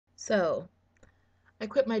So, I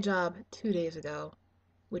quit my job 2 days ago,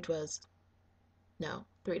 which was, no,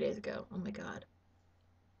 3 days ago. Oh my God.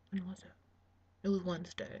 When was it? It was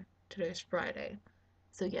Wednesday. Today's Friday.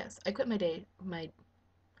 So yes, I quit my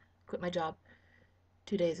job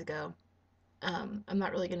 2 days ago. I'm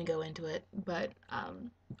not really going to go into it, but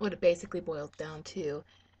what it basically boils down to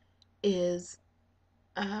is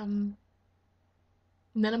um,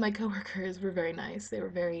 none of my coworkers were very nice. They were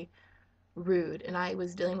very rude, and I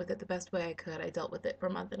was dealing with it the best way I could. I dealt with it for a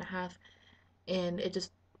month and a half, and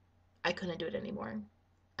I couldn't do it anymore.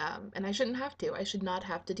 And I shouldn't have to. I should not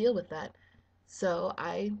have to deal with that. So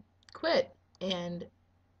I quit. And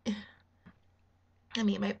I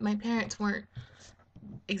mean, my parents weren't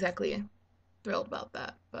exactly thrilled about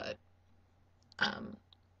that, but um,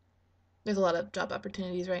 there's a lot of job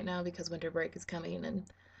opportunities right now because winter break is coming and,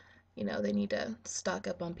 they need to stock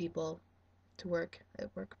up on people to work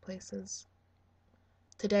at workplaces.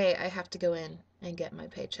 Today, I have to go in and get my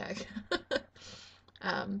paycheck.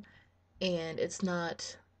 um, and it's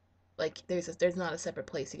not like there's not a separate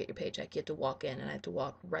place to get your paycheck. You have to walk in, and I have to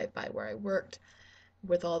walk right by where I worked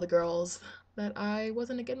with all the girls that I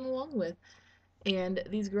wasn't getting along with. And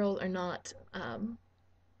these girls are not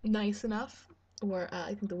nice enough, or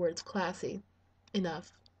I think the word's classy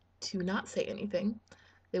enough to not say anything.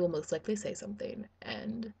 They will most likely say something.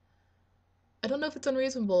 And I don't know if it's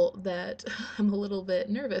unreasonable that I'm a little bit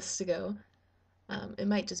nervous to go. It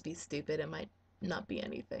might just be stupid, it might not be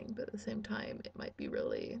anything, but at the same time, it might be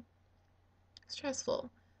really stressful.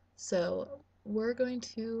 So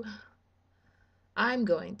I'm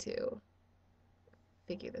going to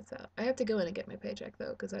figure this out. I have to go in and get my paycheck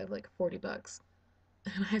though, because I have like 40 bucks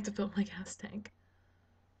and I have to fill my gas tank.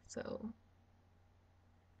 So,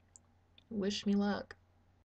 wish me luck.